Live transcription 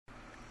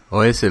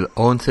Hoy es el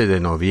 11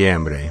 de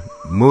noviembre.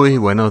 Muy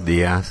buenos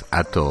días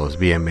a todos.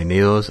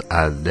 Bienvenidos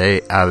a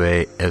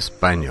DAB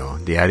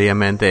Español.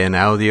 Diariamente en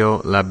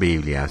audio, la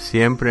Biblia.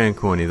 Siempre en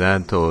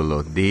comunidad todos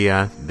los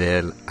días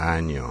del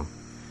año.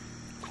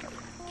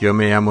 Yo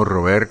me llamo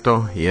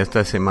Roberto y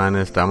esta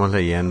semana estamos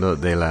leyendo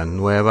de la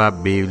Nueva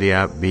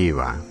Biblia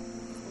Viva.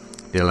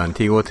 Del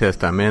Antiguo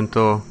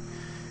Testamento,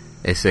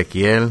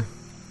 Ezequiel,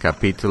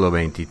 capítulo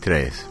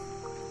 23.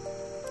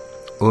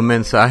 Un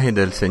mensaje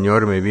del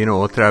Señor me vino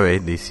otra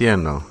vez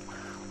diciendo: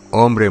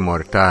 Hombre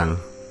mortal,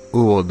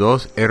 hubo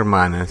dos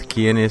hermanas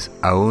quienes,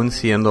 aun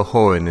siendo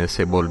jóvenes,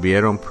 se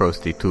volvieron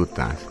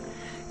prostitutas.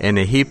 En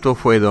Egipto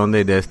fue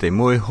donde desde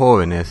muy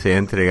jóvenes se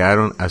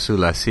entregaron a su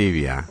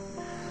lascivia.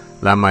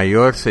 La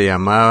mayor se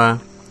llamaba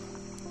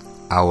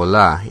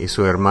Aholá y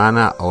su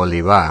hermana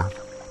Olivá.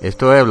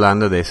 Estoy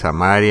hablando de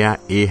Samaria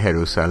y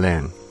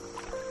Jerusalén.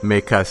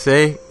 Me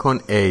casé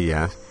con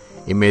ellas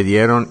y me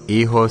dieron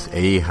hijos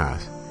e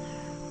hijas.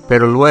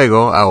 Pero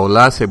luego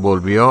Aholá se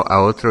volvió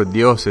a otros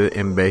dioses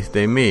en vez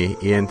de mí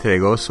y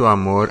entregó su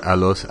amor a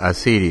los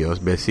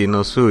asirios,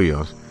 vecinos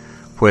suyos,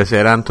 pues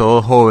eran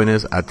todos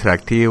jóvenes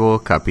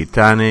atractivos,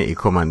 capitanes y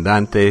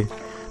comandantes,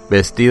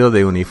 vestidos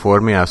de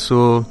uniforme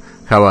azul,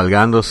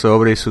 cabalgando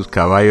sobre sus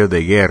caballos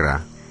de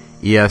guerra.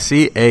 Y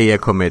así ella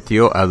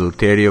cometió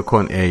adulterio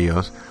con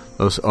ellos,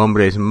 los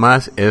hombres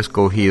más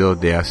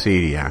escogidos de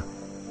Asiria,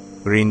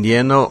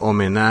 rindiendo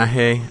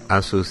homenaje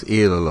a sus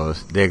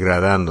ídolos,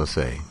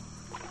 degradándose.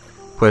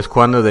 Pues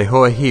cuando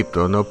dejó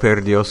Egipto no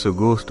perdió su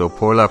gusto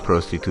por la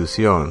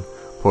prostitución,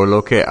 por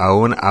lo que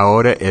aún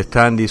ahora es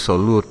tan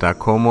disoluta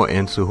como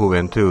en su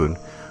juventud,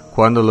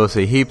 cuando los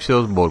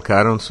egipcios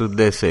volcaron sus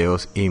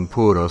deseos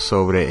impuros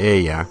sobre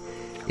ella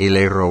y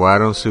le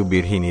robaron su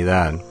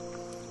virginidad.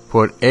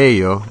 Por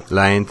ello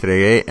la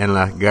entregué en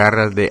las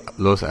garras de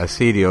los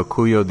asirios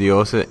cuyos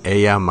dioses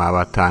ella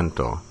amaba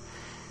tanto.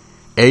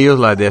 Ellos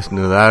la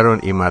desnudaron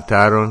y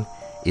mataron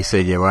y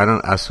se llevaron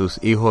a sus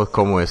hijos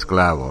como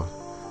esclavos.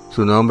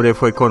 Su nombre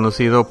fue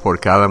conocido por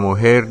cada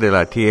mujer de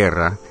la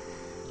tierra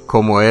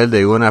como el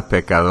de una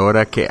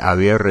pecadora que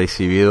había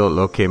recibido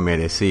lo que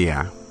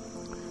merecía.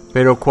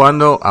 Pero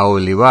cuando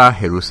Aholibá,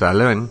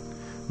 Jerusalén,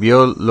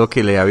 vio lo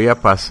que le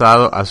había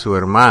pasado a su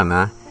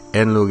hermana,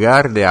 en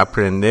lugar de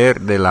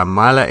aprender de la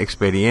mala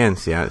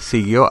experiencia,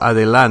 siguió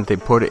adelante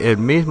por el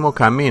mismo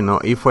camino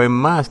y fue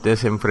más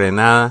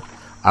desenfrenada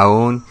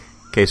aún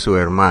que su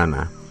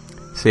hermana.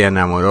 Se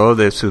enamoró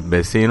de sus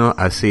vecinos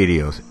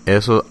asirios,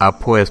 esos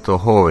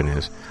apuestos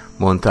jóvenes,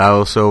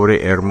 montados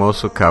sobre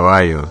hermosos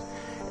caballos,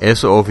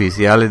 esos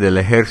oficiales del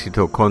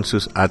ejército con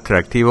sus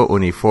atractivos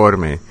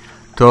uniformes,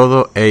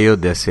 todos ellos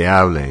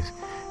deseables.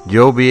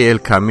 Yo vi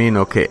el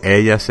camino que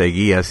ella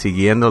seguía,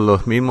 siguiendo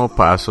los mismos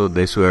pasos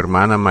de su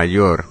hermana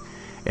mayor.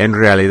 En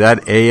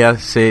realidad ella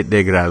se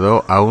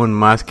degradó aún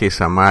más que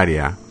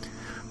Samaria,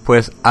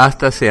 pues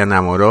hasta se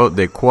enamoró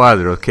de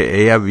cuadros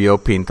que ella vio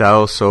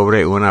pintados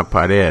sobre una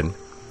pared.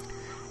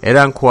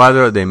 Eran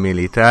cuadros de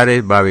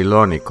militares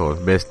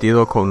babilónicos,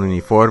 vestidos con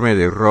uniforme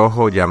de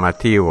rojo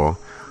llamativo,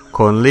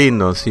 con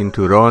lindos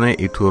cinturones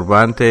y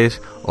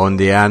turbantes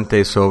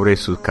ondeantes sobre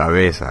sus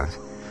cabezas.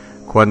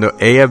 Cuando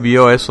ella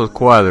vio esos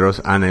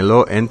cuadros,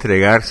 anheló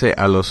entregarse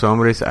a los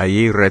hombres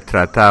allí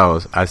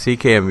retratados, así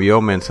que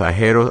envió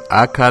mensajeros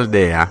a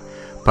Caldea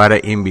para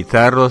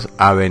invitarlos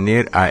a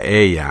venir a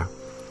ella.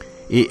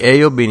 Y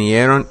ellos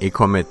vinieron y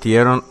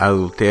cometieron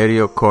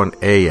adulterio con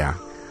ella,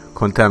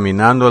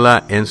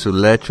 contaminándola en su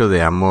lecho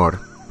de amor.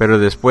 Pero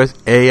después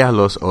ella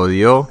los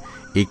odió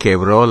y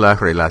quebró las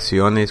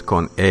relaciones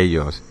con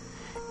ellos.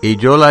 Y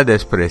yo la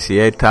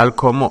desprecié tal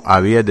como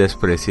había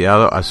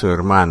despreciado a su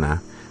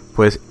hermana,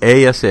 pues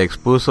ella se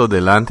expuso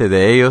delante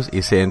de ellos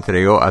y se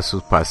entregó a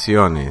sus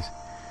pasiones.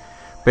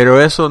 Pero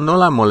eso no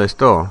la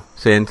molestó,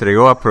 se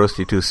entregó a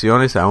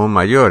prostituciones aún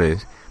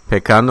mayores,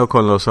 pecando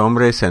con los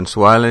hombres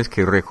sensuales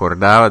que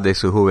recordaba de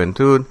su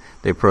juventud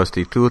de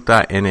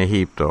prostituta en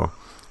Egipto,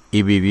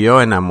 y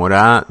vivió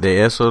enamorada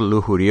de esos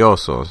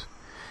lujuriosos,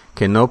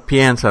 que no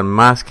piensan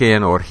más que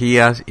en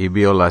orgías y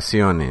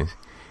violaciones.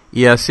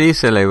 Y así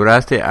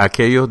celebraste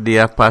aquellos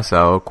días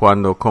pasados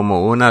cuando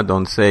como una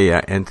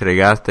doncella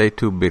entregaste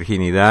tu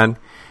virginidad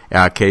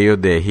a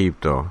aquellos de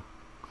Egipto.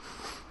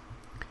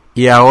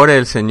 Y ahora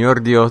el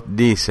Señor Dios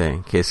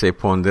dice que se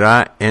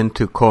pondrá en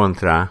tu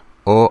contra,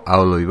 oh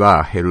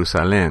Aholibá,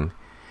 Jerusalén,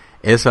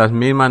 esas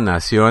mismas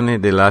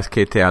naciones de las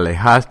que te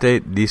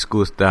alejaste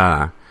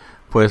disgustada,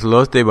 pues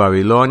los de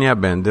Babilonia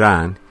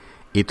vendrán,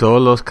 y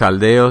todos los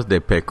caldeos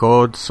de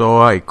Pecod,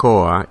 Zoa y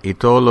Coa, y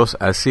todos los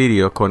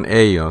asirios con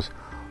ellos,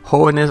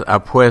 jóvenes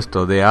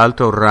apuestos de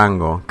alto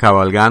rango,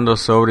 cabalgando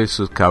sobre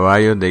sus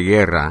caballos de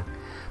guerra,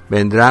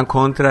 vendrán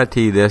contra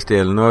ti desde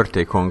el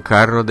norte con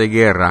carros de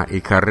guerra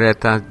y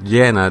carretas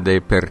llenas de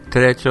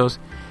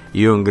pertrechos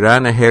y un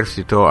gran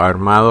ejército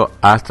armado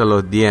hasta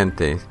los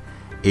dientes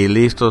y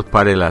listos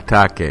para el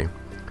ataque.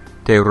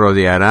 Te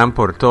rodearán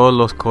por todos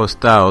los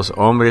costados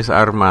hombres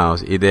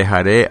armados y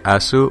dejaré a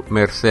su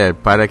merced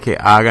para que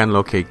hagan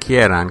lo que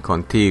quieran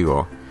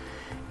contigo.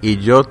 Y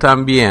yo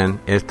también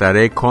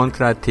estaré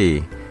contra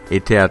ti y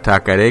te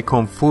atacaré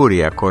con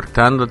furia,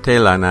 cortándote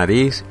la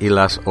nariz y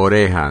las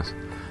orejas.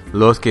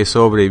 Los que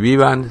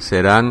sobrevivan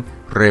serán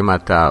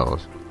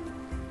rematados.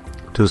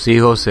 Tus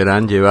hijos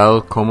serán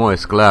llevados como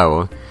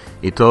esclavos,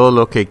 y todo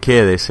lo que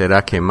quede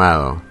será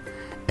quemado.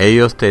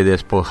 Ellos te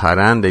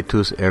despojarán de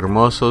tus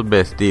hermosos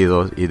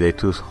vestidos y de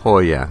tus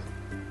joyas.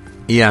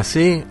 Y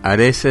así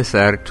haré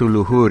cesar tu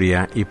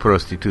lujuria y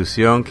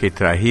prostitución que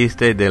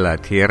trajiste de la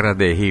tierra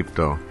de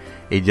Egipto,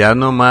 y ya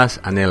no más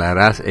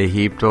anhelarás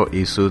Egipto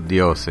y sus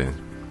dioses.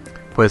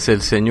 Pues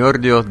el Señor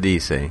Dios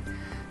dice,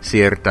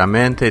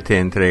 ciertamente te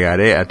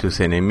entregaré a tus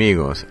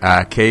enemigos, a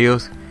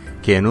aquellos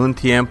que en un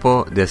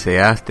tiempo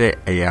deseaste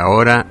y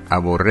ahora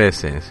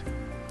aborreces.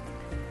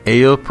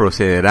 Ellos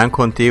procederán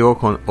contigo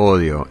con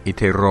odio, y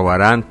te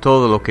robarán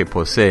todo lo que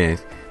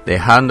posees,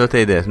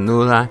 dejándote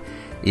desnuda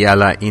y a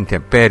la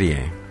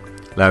intemperie.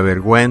 La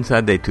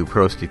vergüenza de tu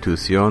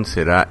prostitución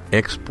será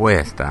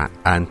expuesta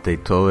ante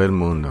todo el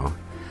mundo.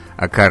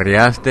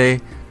 Acarreaste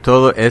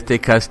todo este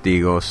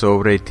castigo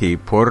sobre ti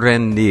por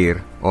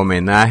rendir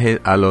homenaje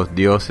a los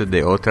dioses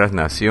de otras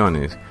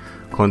naciones,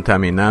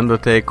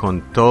 contaminándote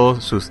con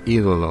todos sus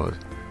ídolos.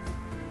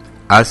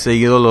 Has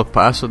seguido los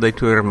pasos de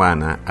tu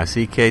hermana,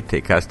 así que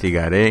te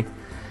castigaré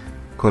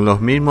con los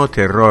mismos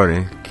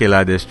terrores que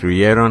la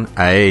destruyeron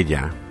a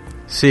ella.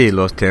 Sí,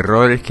 los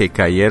terrores que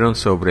cayeron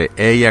sobre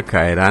ella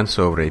caerán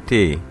sobre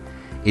ti,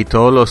 y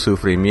todos los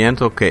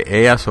sufrimientos que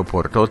ella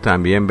soportó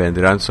también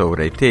vendrán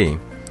sobre ti.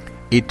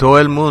 Y todo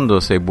el mundo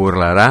se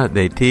burlará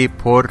de ti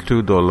por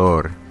tu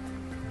dolor.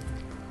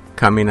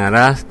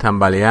 Caminarás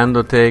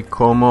tambaleándote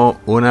como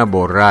una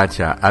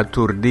borracha,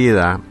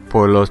 aturdida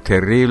por los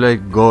terribles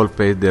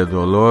golpes del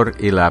dolor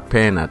y la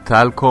pena,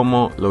 tal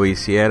como lo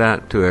hiciera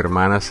tu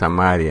hermana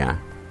Samaria.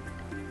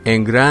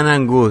 En gran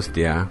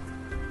angustia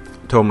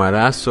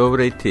tomarás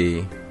sobre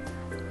ti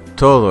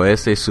todo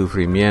ese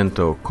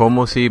sufrimiento,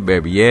 como si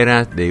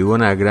bebieras de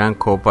una gran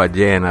copa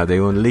llena de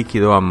un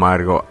líquido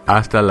amargo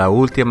hasta la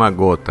última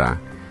gota.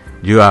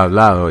 Yo he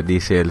hablado,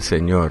 dice el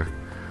Señor.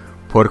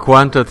 Por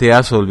cuanto te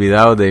has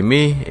olvidado de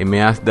mí y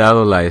me has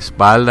dado la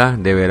espalda,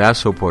 deberás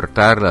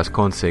soportar las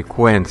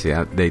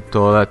consecuencias de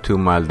toda tu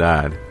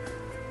maldad.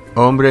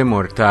 Hombre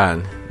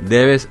mortal,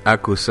 debes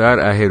acusar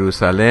a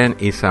Jerusalén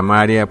y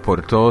Samaria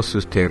por todos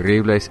sus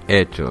terribles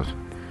hechos,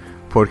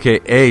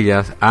 porque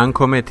ellas han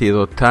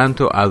cometido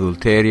tanto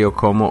adulterio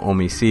como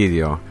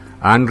homicidio,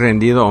 han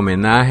rendido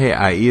homenaje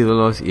a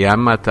ídolos y han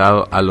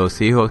matado a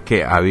los hijos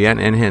que habían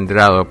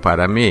engendrado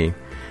para mí,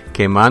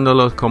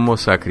 quemándolos como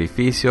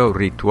sacrificios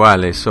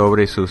rituales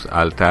sobre sus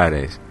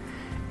altares.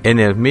 En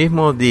el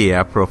mismo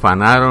día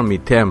profanaron mi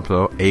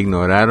templo e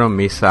ignoraron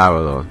mis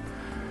sábados,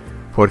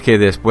 porque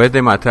después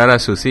de matar a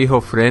sus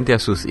hijos frente a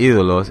sus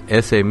ídolos,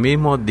 ese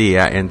mismo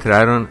día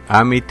entraron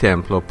a mi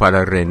templo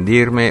para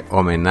rendirme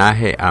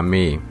homenaje a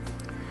mí.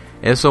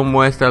 Eso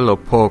muestra lo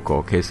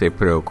poco que se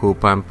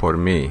preocupan por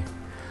mí.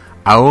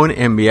 Aún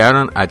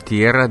enviaron a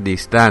tierras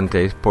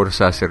distantes por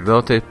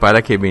sacerdotes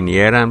para que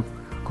vinieran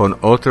con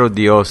otros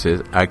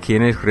dioses a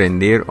quienes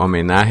rendir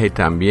homenaje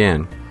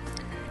también.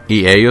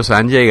 Y ellos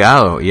han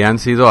llegado y han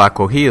sido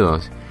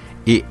acogidos,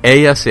 y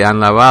ellas se han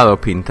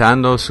lavado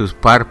pintando sus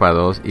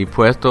párpados y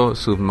puesto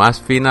sus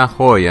más finas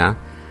joyas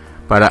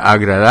para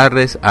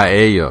agradarles a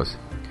ellos.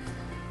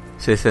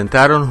 Se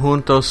sentaron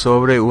juntos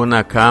sobre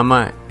una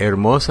cama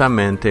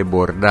hermosamente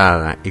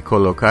bordada y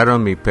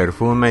colocaron mi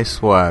perfume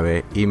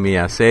suave y mi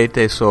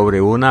aceite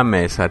sobre una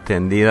mesa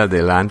tendida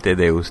delante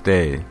de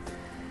usted.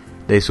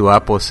 De su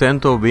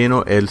aposento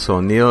vino el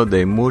sonido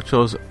de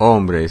muchos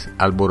hombres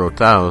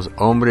alborotados,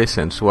 hombres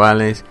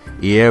sensuales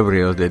y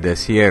ebrios de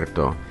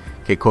desierto,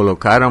 que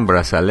colocaron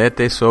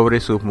brazaletes sobre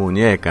sus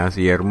muñecas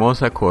y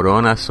hermosa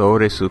corona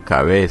sobre su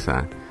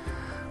cabeza.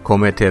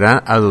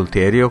 ¿Cometerán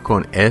adulterio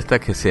con esta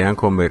que se han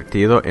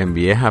convertido en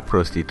viejas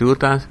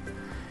prostitutas?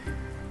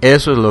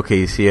 Eso es lo que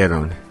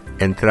hicieron.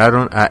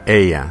 Entraron a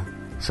ella,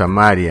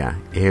 Samaria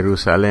y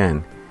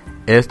Jerusalén,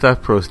 estas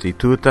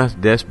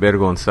prostitutas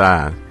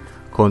desvergonzadas,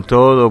 con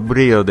todo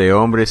brillo de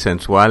hombres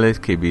sensuales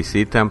que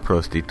visitan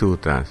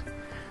prostitutas.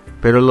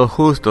 Pero los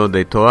justos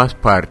de todas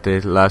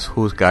partes las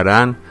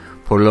juzgarán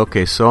por lo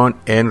que son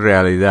en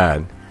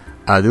realidad,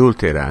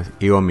 adúlteras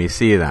y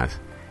homicidas.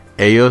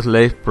 Ellos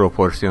les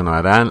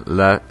proporcionarán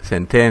la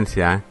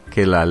sentencia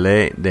que la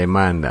ley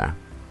demanda.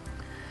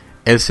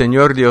 El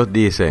Señor Dios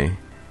dice,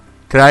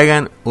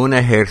 traigan un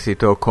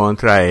ejército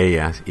contra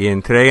ellas y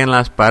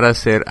entréguenlas para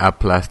ser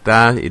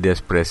aplastadas y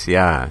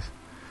despreciadas.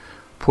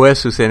 Pues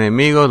sus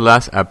enemigos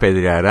las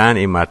apedrearán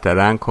y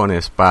matarán con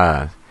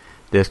espadas,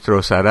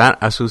 destrozarán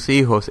a sus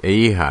hijos e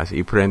hijas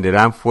y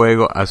prenderán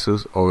fuego a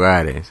sus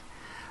hogares.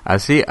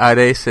 Así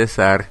haré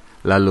cesar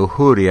la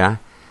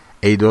lujuria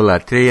e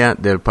idolatría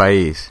del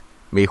país.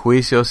 Mi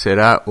juicio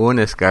será un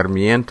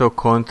escarmiento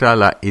contra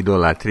la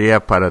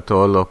idolatría para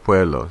todos los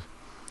pueblos,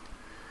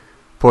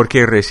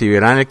 porque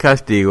recibirán el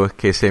castigo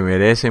que se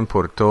merecen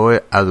por todo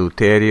el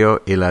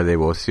adulterio y la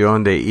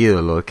devoción de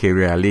ídolos que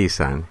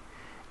realizan.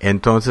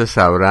 Entonces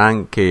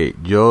sabrán que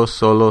yo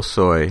solo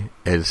soy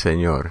el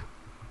Señor.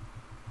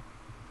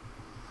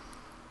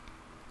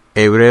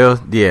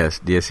 Hebreos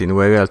 10,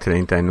 19 al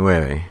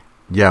 39.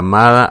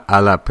 Llamada a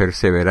la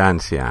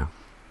perseverancia.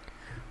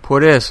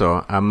 Por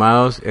eso,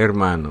 amados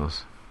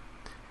hermanos,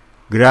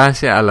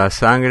 gracias a la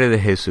sangre de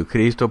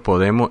Jesucristo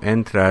podemos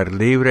entrar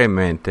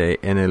libremente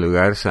en el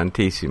lugar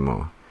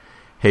santísimo.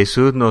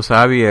 Jesús nos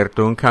ha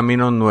abierto un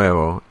camino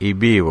nuevo y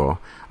vivo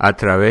a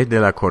través de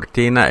la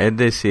cortina, es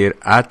decir,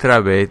 a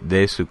través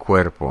de su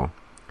cuerpo.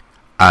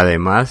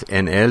 Además,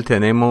 en Él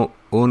tenemos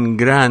un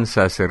gran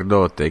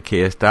sacerdote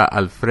que está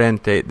al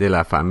frente de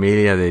la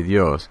familia de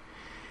Dios.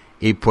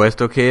 Y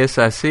puesto que es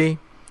así,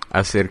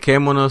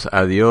 acerquémonos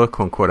a Dios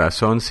con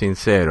corazón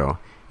sincero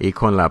y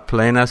con la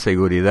plena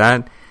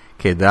seguridad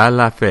que da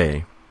la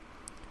fe,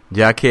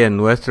 ya que en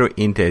nuestro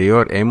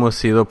interior hemos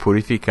sido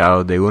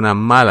purificados de una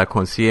mala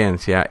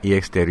conciencia y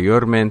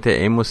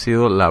exteriormente hemos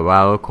sido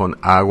lavados con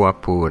agua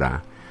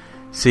pura.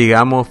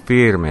 Sigamos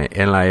firmes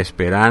en la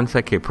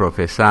esperanza que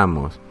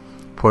profesamos,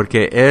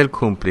 porque Él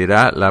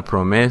cumplirá la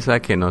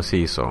promesa que nos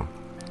hizo.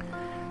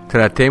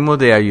 Tratemos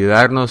de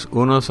ayudarnos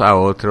unos a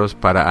otros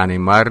para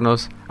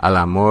animarnos al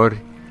amor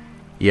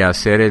y a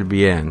hacer el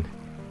bien.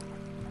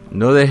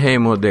 No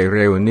dejemos de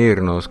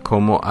reunirnos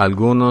como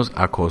algunos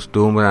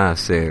acostumbran a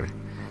hacer,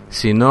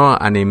 sino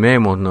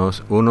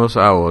animémonos unos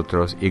a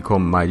otros y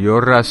con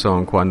mayor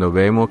razón cuando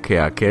vemos que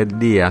aquel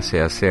día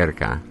se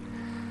acerca.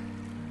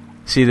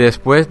 Si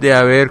después de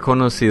haber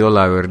conocido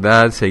la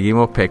verdad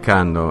seguimos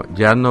pecando,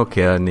 ya no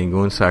queda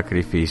ningún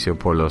sacrificio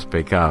por los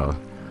pecados.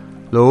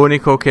 Lo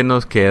único que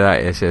nos queda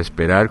es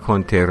esperar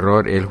con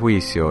terror el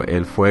juicio,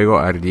 el fuego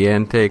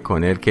ardiente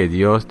con el que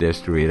Dios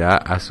destruirá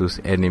a sus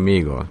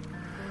enemigos.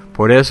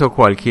 Por eso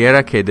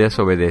cualquiera que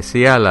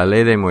desobedecía a la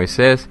ley de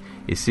Moisés,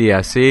 y si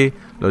así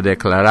lo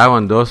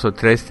declaraban 2 o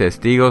 3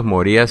 testigos,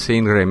 moría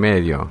sin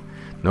remedio.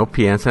 ¿No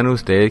piensan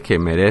ustedes que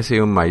merece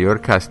un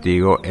mayor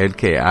castigo el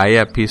que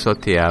haya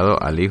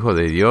pisoteado al Hijo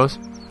de Dios?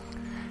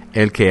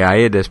 El que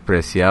haya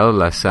despreciado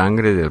la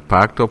sangre del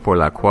pacto por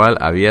la cual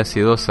había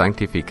sido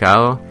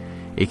santificado,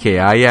 y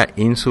que haya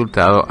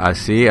insultado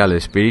así al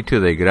Espíritu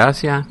de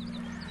gracia?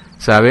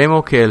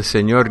 Sabemos que el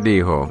Señor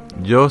dijo,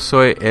 yo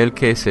soy el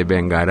que se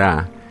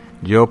vengará,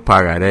 yo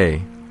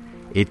pagaré.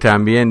 Y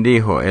también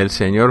dijo, el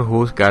Señor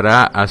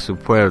juzgará a su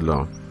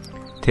pueblo.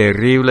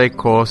 Terrible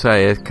cosa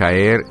es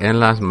caer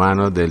en las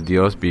manos del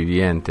Dios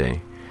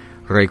viviente.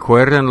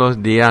 Recuerden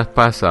los días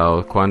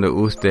pasados cuando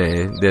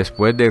ustedes,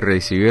 después de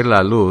recibir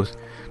la luz,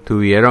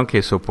 tuvieron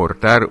que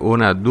soportar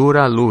una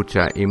dura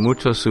lucha y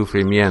muchos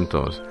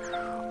sufrimientos.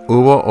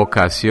 Hubo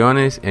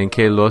ocasiones en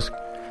que los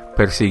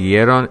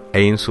persiguieron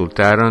e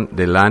insultaron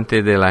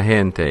delante de la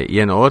gente, y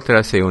en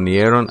otras se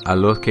unieron a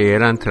los que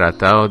eran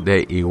tratados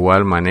de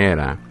igual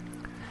manera.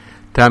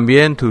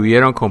 También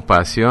tuvieron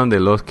compasión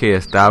de los que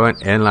estaban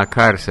en la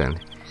cárcel,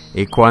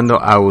 y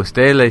cuando a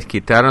ustedes les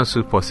quitaron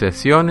sus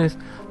posesiones,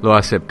 lo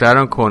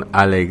aceptaron con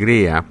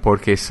alegría,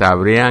 porque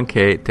sabrían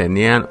que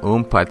tenían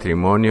un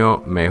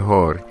patrimonio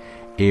mejor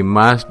y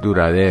más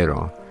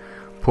duradero.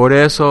 Por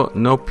eso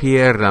no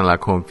pierdan la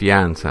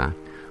confianza,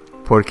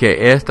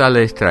 porque ésta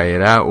les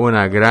traerá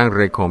una gran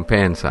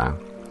recompensa.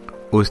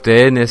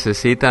 Ustedes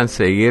necesitan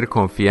seguir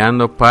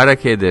confiando para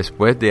que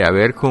después de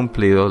haber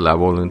cumplido la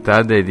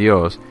voluntad de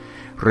Dios,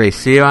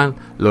 reciban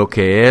lo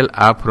que Él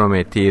ha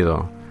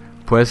prometido,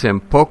 pues en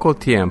poco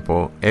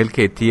tiempo el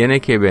que tiene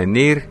que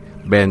venir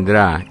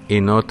vendrá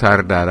y no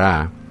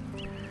tardará.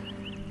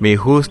 Mi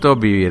justo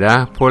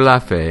vivirá por la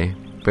fe,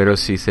 pero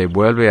si se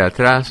vuelve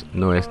atrás,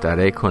 no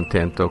estaré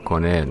contento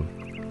con él.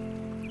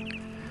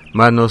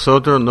 Mas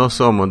nosotros no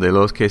somos de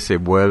los que se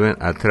vuelven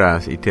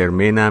atrás y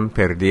terminan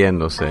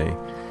perdiéndose,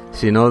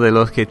 sino de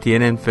los que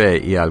tienen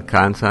fe y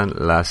alcanzan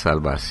la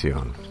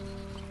salvación.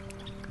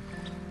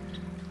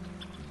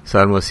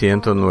 Salmo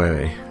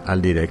 109.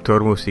 Al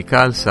director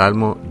musical,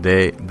 Salmo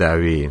de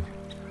David.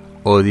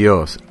 Oh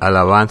Dios,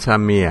 alabanza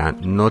mía,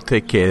 no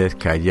te quedes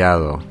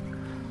callado.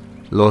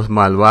 Los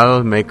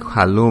malvados me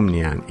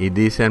calumnian y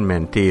dicen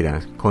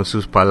mentiras, con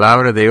sus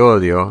palabras de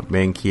odio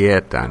me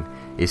inquietan,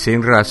 y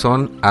sin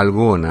razón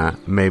alguna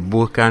me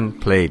buscan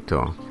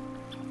pleito.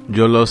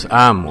 Yo los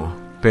amo,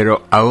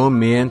 pero aun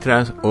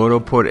mientras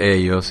oro por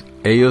ellos,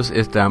 ellos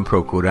están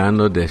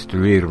procurando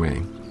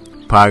destruirme.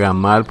 Pagan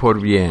mal por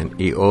bien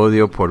y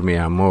odio por mi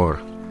amor.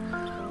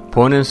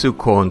 Pon en su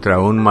contra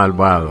un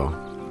malvado,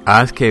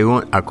 haz que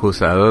un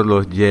acusador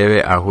los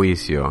lleve a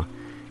juicio,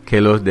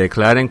 que los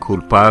declaren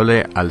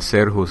culpables al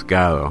ser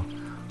juzgado.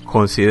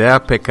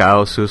 Considera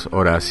pecado sus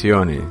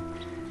oraciones,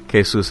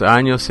 que sus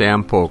años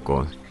sean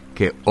pocos,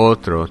 que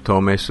otro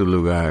tome su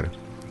lugar,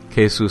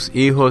 que sus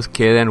hijos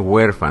queden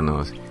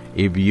huérfanos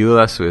y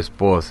viuda su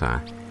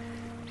esposa,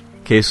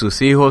 que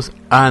sus hijos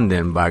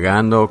anden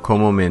vagando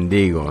como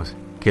mendigos,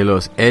 que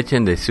los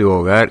echen de su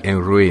hogar en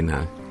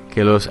ruinas,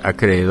 que los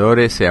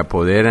acreedores se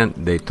apoderen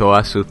de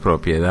todas sus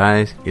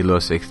propiedades y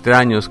los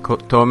extraños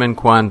tomen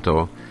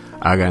cuanto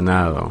ha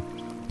ganado,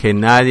 que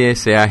nadie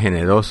sea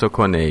generoso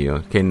con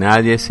ellos, que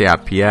nadie se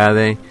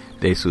apiade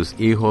de sus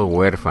hijos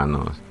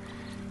huérfanos,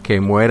 que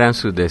mueran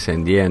sus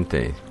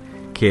descendientes,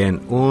 que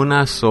en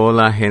una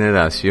sola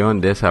generación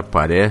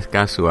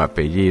desaparezca su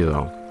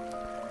apellido.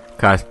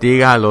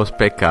 castiga los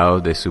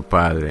pecados de su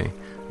padre.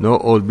 No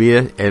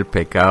olvides el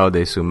pecado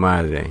de su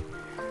madre.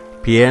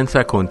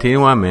 Piensa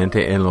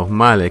continuamente en los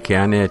males que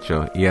han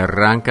hecho y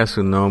arranca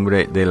su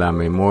nombre de la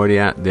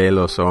memoria de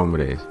los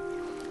hombres.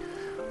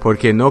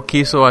 Porque no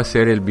quiso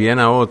hacer el bien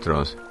a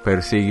otros,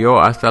 persiguió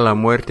hasta la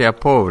muerte a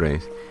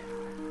pobres,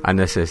 a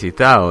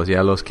necesitados y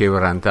a los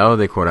quebrantados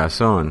de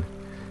corazón.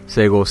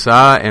 Se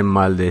gozaba en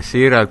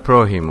maldecir al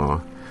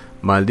prójimo.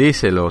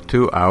 Maldícelo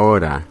tú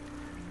ahora.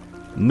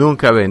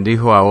 Nunca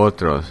bendijo a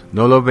otros,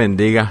 no los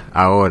bendigas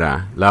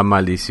ahora. La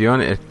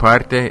maldición es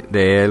parte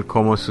de él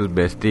como sus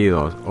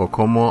vestidos, o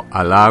como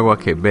al agua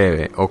que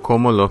bebe, o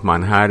como los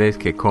manjares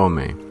que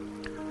come.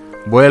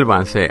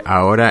 Vuélvanse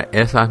ahora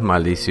esas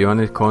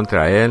maldiciones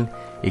contra él,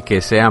 y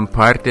que sean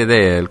parte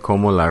de él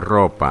como la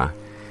ropa,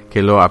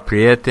 que lo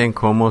aprieten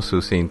como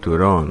su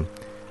cinturón.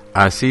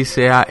 Así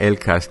sea el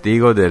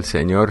castigo del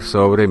Señor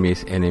sobre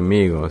mis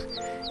enemigos,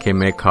 que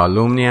me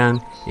calumnian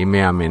y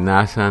me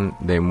amenazan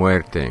de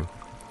muerte.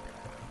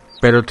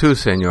 Pero tú,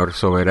 Señor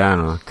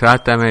soberano,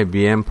 trátame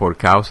bien por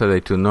causa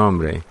de tu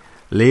nombre.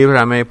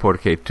 Líbrame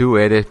porque tú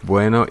eres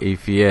bueno y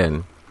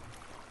fiel.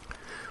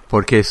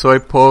 Porque soy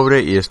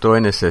pobre y estoy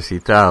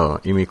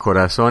necesitado, y mi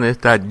corazón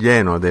está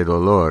lleno de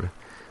dolor.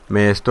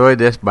 Me estoy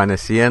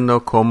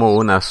desvaneciendo como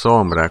una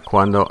sombra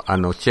cuando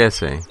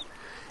anochece.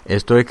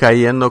 Estoy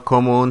cayendo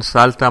como un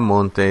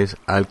saltamontes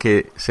al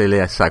que se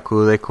le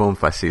sacude con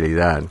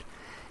facilidad,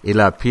 y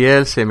la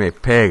piel se me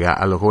pega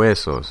a los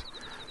huesos.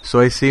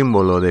 Soy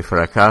símbolo de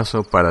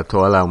fracaso para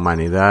toda la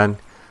humanidad.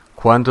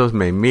 Cuantos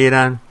me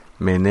miran,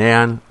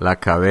 menean la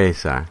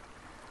cabeza.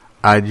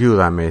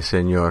 Ayúdame,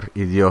 Señor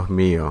y Dios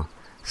mío.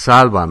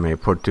 Sálvame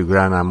por tu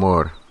gran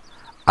amor.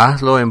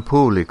 Hazlo en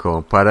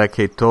público para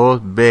que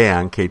todos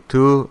vean que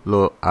tú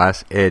lo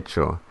has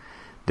hecho.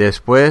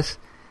 Después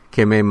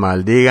que me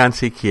maldigan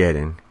si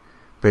quieren,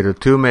 pero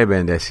tú me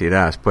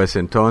bendecirás, pues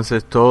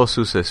entonces todos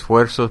sus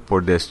esfuerzos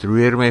por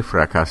destruirme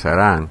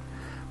fracasarán.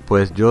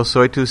 Pues yo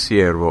soy tu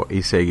siervo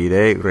y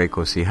seguiré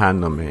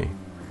regocijándome.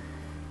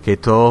 Que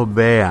todos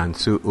vean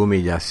su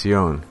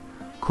humillación,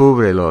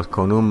 cúbrelos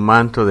con un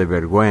manto de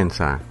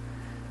vergüenza.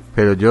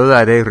 Pero yo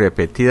daré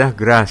repetidas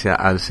gracias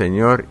al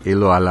Señor y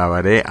lo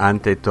alabaré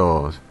ante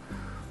todos,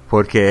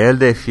 porque Él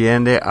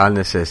defiende al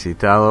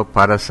necesitado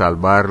para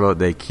salvarlo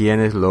de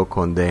quienes lo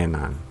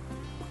condenan.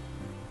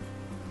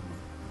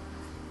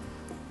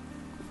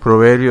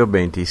 Proverbios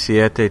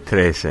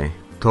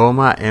 27:13.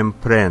 Toma en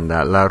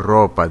prenda la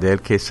ropa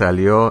del que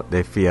salió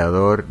de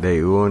fiador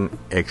de un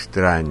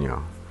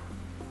extraño.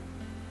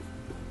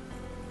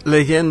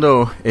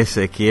 Leyendo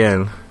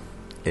Ezequiel,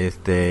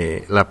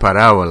 la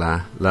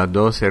parábola, las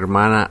dos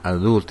hermanas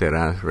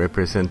adúlteras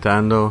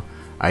representando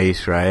a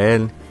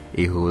Israel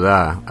y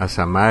Judá, a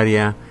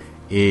Samaria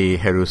y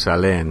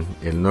Jerusalén,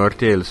 el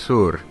norte y el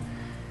sur,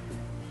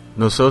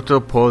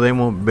 nosotros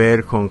podemos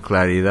ver con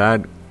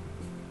claridad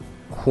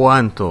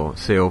cuánto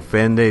se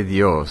ofende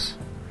Dios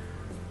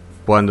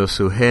cuando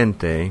su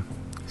gente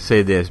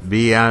se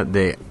desvía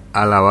de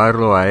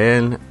alabarlo a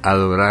Él,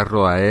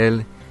 adorarlo a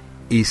Él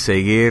y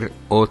seguir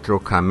otro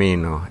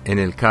camino. En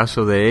el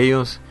caso de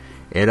ellos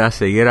era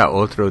seguir a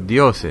otros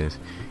dioses,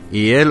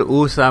 y Él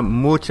usa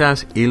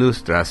muchas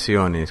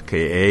ilustraciones,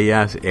 que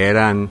ellas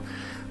eran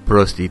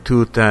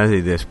prostitutas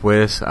y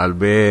después al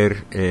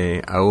ver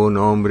a un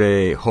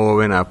hombre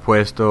joven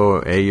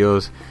apuesto,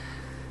 ellos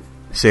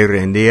se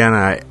rendían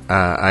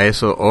a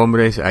esos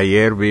hombres.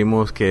 Ayer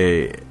vimos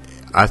que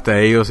hasta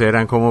ellos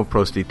eran como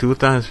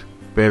prostitutas,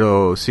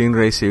 pero sin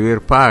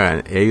recibir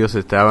paga. Ellos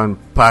estaban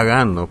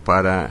pagando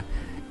para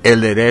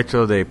el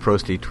derecho de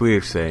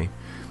prostituirse.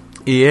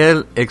 Y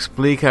él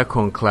explica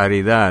con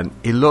claridad.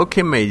 Y lo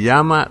que me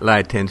llama la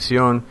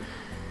atención,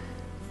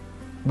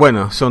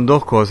 bueno, son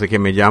dos cosas que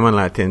me llaman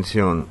la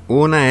atención.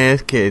 Una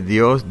es que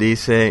Dios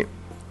dice,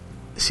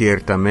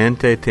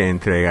 ciertamente te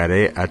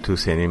entregaré a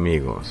tus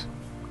enemigos.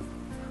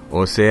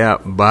 O sea,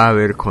 va a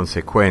haber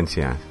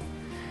consecuencias.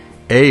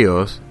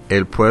 Ellos,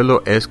 el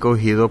pueblo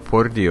escogido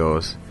por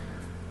Dios,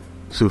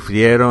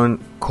 sufrieron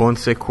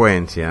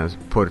consecuencias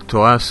por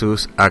todas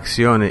sus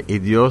acciones, y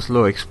Dios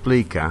lo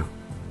explica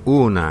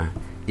una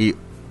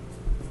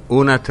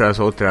tras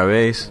otra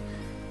vez,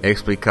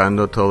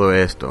 explicando todo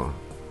esto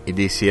y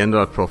diciendo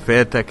al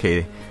profeta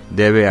que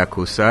debe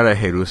acusar a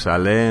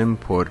Jerusalén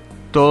por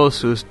todos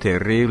sus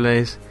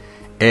terribles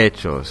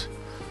hechos.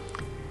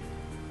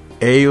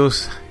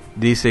 Ellos,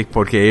 dice,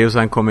 porque ellos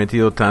han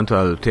cometido tanto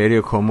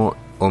adulterio como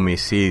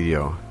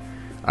homicidio,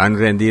 han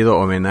rendido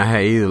homenaje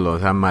a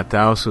ídolos, han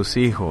matado a sus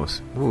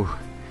hijos,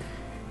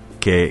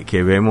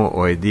 que vemos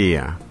hoy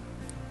día.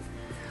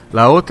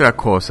 La otra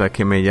cosa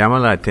que me llama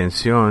la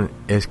atención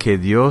es que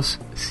Dios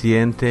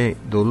siente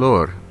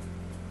dolor.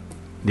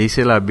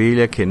 Dice la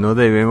Biblia que no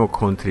debemos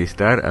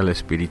contristar al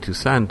Espíritu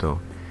Santo.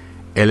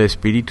 El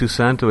Espíritu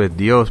Santo es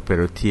Dios,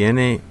 pero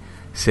tiene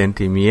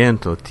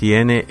sentimientos,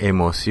 tiene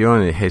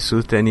emociones.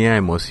 Jesús tenía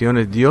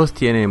emociones, Dios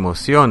tiene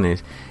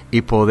emociones,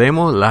 y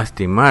podemos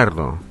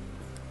lastimarlo.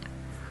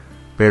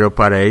 Pero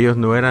para ellos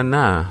no era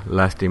nada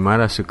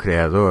lastimar a su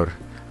Creador,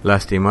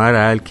 lastimar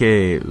a Él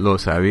que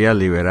los había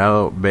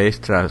liberado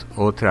vez tras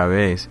otra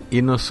vez.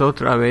 Y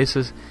nosotros a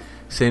veces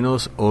se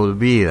nos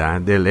olvida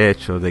del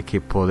hecho de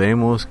que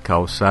podemos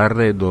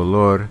causarle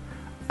dolor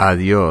a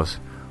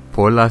Dios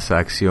por las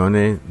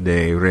acciones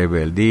de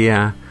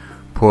rebeldía,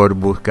 por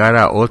buscar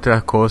a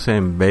otras cosas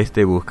en vez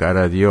de buscar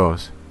a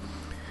Dios.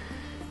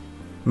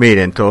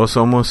 Miren, todos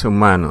somos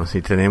humanos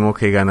y tenemos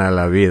que ganar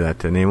la vida,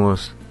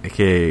 tenemos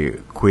que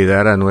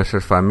cuidar a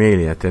nuestras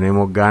familias,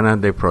 tenemos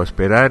ganas de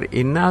prosperar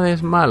y nada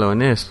es malo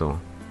en esto.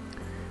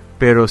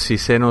 Pero si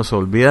se nos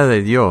olvida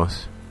de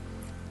Dios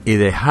y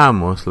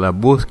dejamos la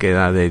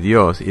búsqueda de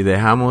Dios y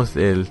dejamos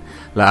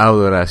la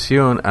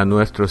adoración a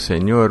nuestro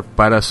Señor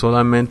para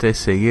solamente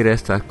seguir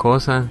estas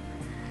cosas,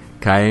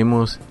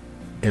 caemos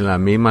en la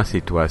misma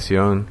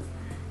situación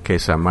que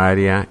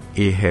Samaria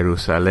y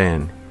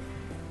Jerusalén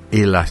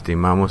y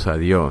lastimamos a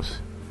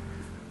Dios.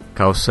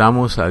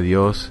 Causamos a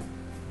Dios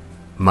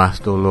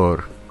más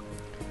dolor.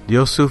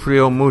 Dios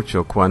sufrió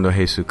mucho cuando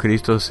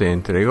Jesucristo se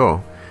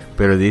entregó,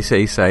 pero dice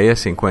Isaías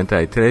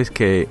 53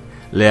 que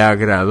le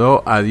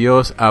agradó a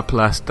Dios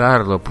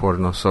aplastarlo por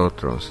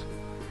nosotros.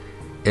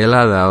 Él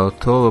ha dado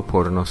todo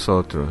por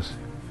nosotros.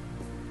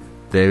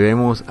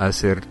 Debemos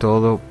hacer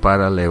todo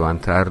para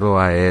levantarlo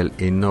a Él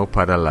y no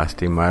para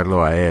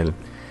lastimarlo a Él.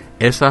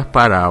 Esas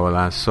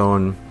parábolas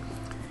son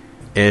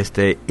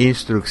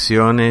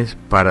instrucciones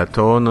para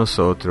todos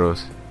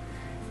nosotros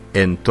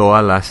en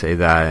todas las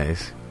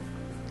edades.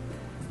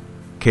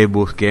 Que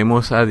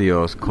busquemos a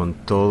Dios con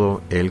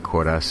todo el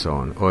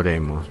corazón.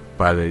 Oremos.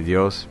 Padre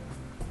Dios,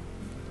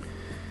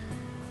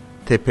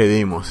 te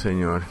pedimos,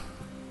 Señor,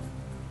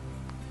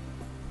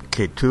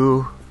 que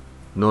tú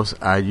nos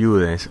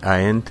ayudes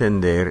a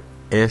entender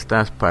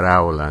estas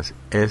parábolas,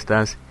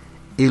 estas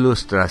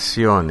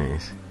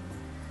ilustraciones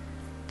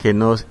que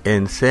nos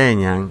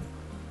enseñan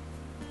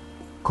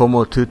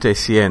cómo tú te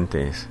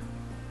sientes,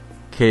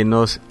 que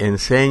nos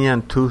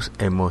enseñan tus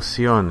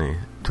emociones,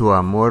 tu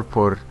amor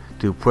por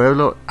tu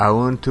pueblo,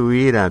 aún tu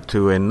ira,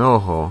 tu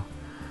enojo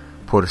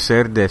por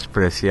ser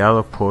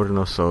despreciado por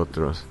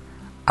nosotros.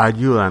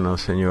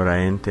 Ayúdanos, Señor,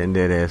 a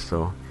entender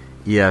eso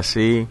y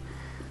así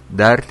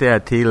darte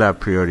a ti la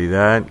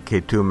prioridad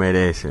que tú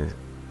mereces,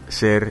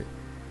 ser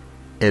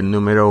el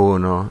número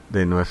 1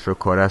 de nuestros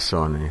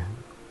corazones.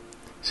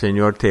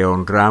 Señor, te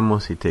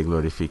honramos y te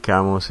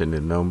glorificamos en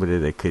el nombre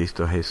de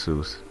Cristo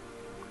Jesús.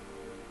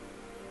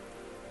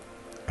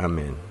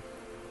 Amén.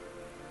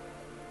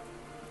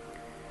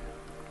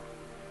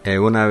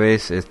 Una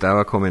vez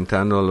estaba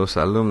comentando a los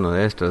alumnos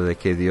esto de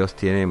que Dios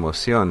tiene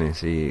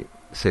emociones y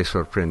se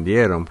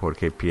sorprendieron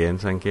porque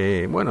piensan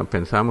que,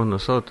 pensamos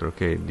nosotros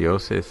que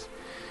Dios es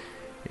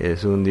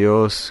un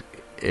Dios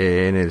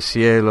en el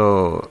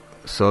cielo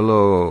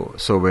solo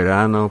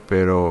soberano,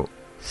 pero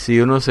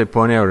si uno se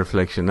pone a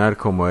reflexionar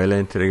como Él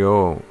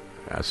entregó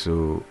a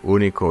su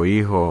único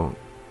Hijo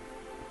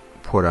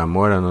por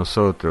amor a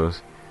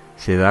nosotros,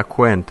 se da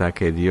cuenta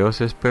que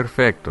Dios es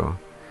perfecto.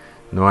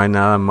 No hay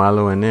nada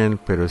malo en Él,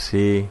 pero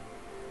sí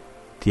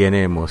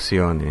tiene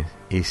emociones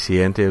y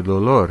siente el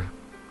dolor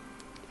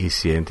y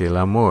siente el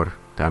amor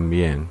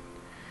también.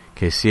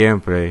 Que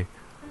siempre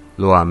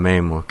lo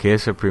amemos, que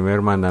es el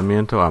primer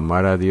mandamiento,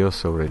 amar a Dios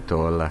sobre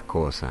todas las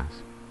cosas.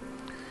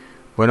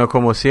 Bueno,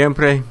 como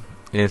siempre,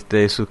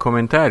 sus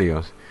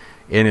comentarios.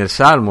 En el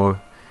Salmo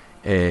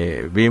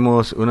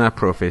vimos una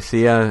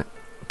profecía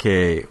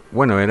que,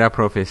 era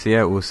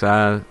profecía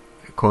usada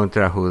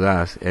contra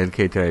Judas, el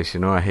que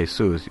traicionó a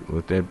Jesús.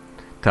 Usted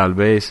tal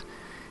vez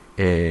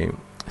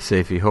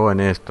se fijó en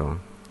esto.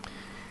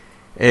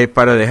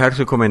 Para dejar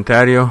su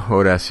comentario,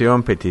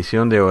 oración,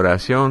 petición de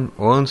oración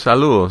o un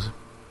saludo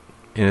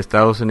en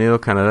Estados Unidos,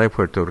 Canadá y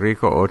Puerto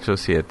Rico,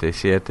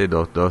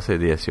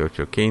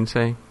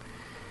 877-212-1815.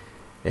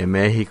 En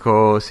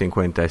México,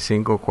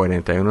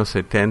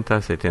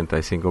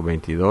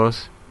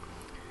 55-41-70-75-22.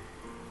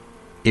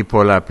 Y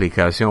por la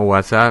aplicación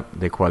WhatsApp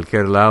de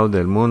cualquier lado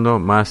del mundo,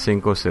 más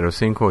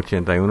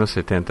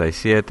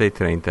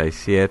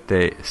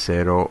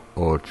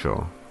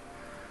 505-8177-3708.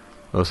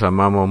 Los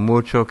amamos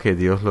mucho, que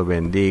Dios los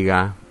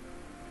bendiga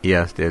y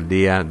hasta el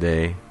día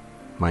de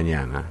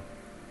mañana.